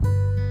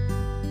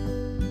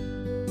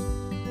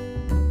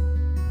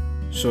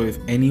So if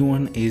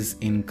anyone is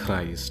in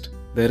Christ,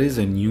 there is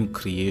a new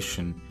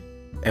creation.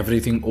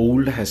 Everything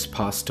old has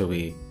passed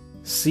away.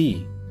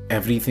 See,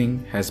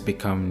 everything has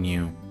become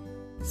new.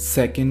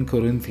 2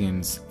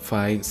 Corinthians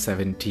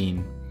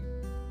 5:17.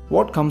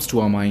 What comes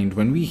to our mind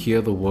when we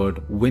hear the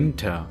word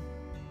winter?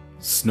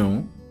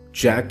 Snow,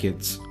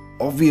 jackets,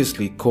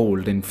 obviously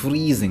cold and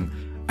freezing,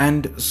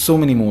 and so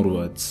many more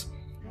words.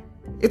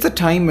 It's a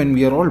time when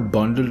we are all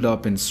bundled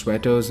up in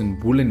sweaters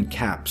and woolen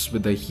caps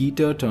with the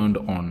heater turned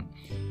on.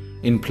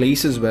 In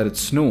places where it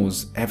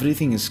snows,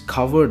 everything is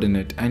covered in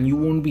it and you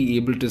won't be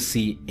able to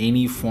see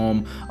any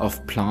form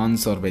of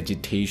plants or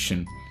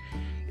vegetation.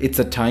 It's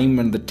a time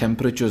when the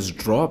temperatures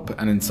drop,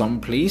 and in some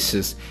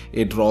places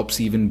it drops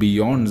even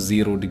beyond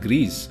 0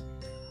 degrees.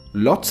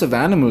 Lots of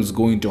animals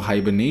go into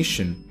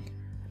hibernation.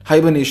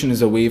 Hibernation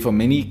is a way for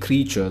many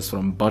creatures,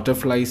 from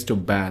butterflies to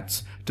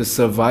bats, to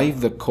survive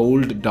the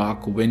cold,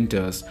 dark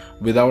winters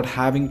without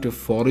having to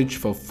forage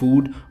for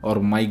food or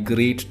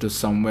migrate to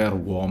somewhere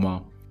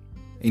warmer.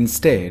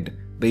 Instead,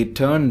 they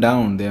turn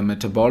down their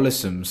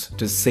metabolisms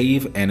to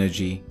save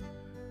energy.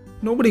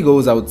 Nobody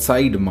goes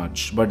outside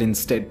much, but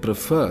instead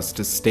prefers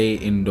to stay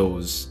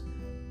indoors.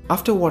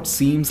 After what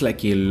seems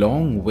like a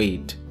long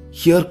wait,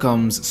 here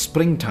comes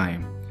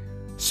springtime.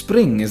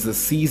 Spring is the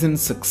season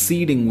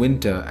succeeding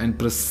winter and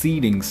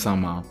preceding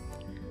summer.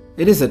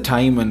 It is a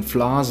time when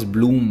flowers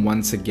bloom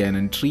once again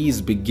and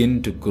trees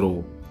begin to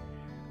grow.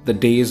 The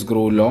days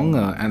grow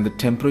longer and the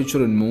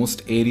temperature in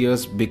most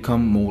areas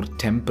become more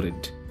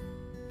temperate.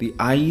 The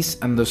ice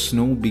and the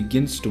snow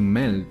begins to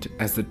melt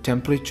as the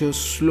temperature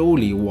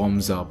slowly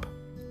warms up.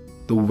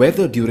 The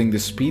weather during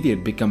this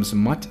period becomes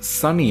much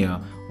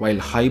sunnier while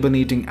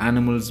hibernating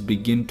animals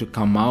begin to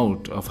come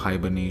out of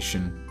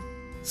hibernation.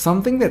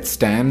 Something that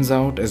stands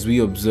out as we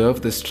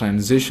observe this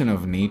transition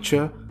of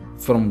nature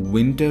from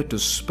winter to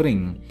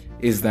spring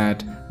is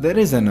that there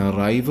is an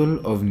arrival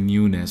of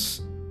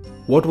newness.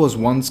 What was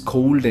once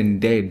cold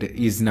and dead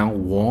is now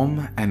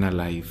warm and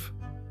alive.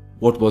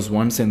 What was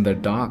once in the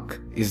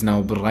dark is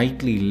now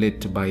brightly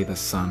lit by the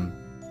sun.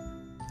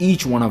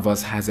 Each one of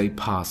us has a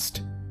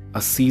past,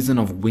 a season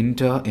of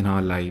winter in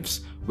our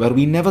lives where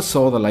we never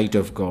saw the light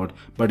of God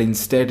but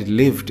instead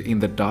lived in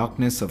the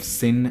darkness of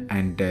sin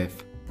and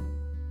death.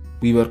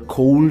 We were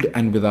cold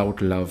and without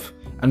love,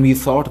 and we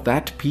thought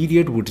that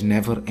period would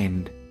never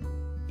end.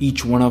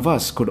 Each one of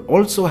us could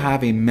also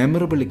have a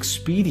memorable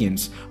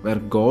experience where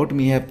God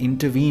may have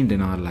intervened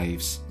in our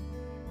lives.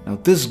 Now,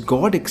 this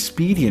God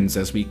experience,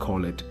 as we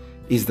call it,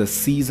 is the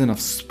season of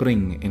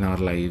spring in our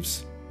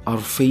lives. Our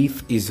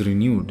faith is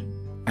renewed,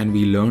 and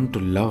we learn to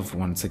love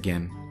once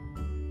again.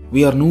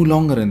 We are no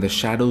longer in the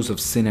shadows of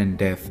sin and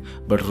death,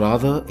 but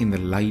rather in the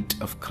light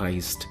of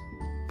Christ.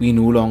 We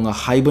no longer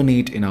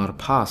hibernate in our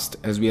past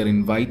as we are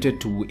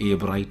invited to a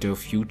brighter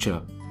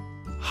future.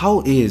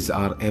 How is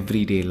our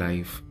everyday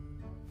life?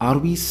 Are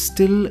we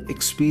still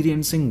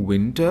experiencing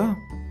winter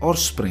or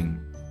spring?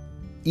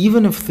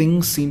 Even if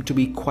things seem to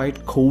be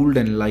quite cold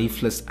and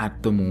lifeless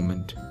at the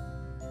moment,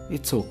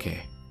 it's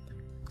okay.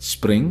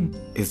 Spring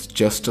is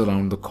just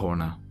around the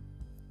corner.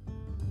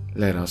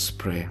 Let us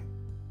pray.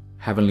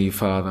 Heavenly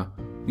Father,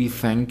 we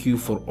thank you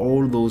for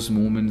all those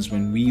moments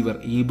when we were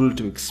able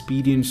to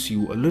experience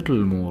you a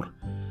little more.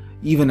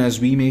 Even as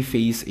we may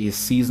face a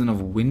season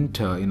of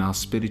winter in our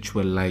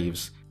spiritual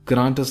lives,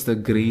 grant us the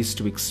grace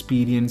to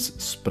experience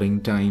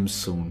springtime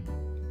soon.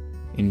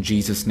 In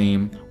Jesus'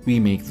 name, we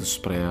make this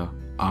prayer.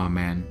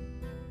 Amen.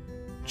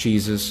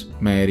 Jesus,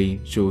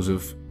 Mary,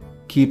 Joseph,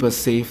 keep us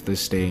safe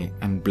this day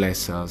and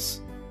bless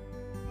us.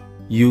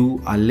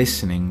 You are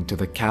listening to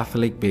the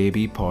Catholic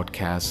Baby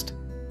Podcast.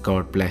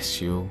 God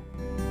bless you.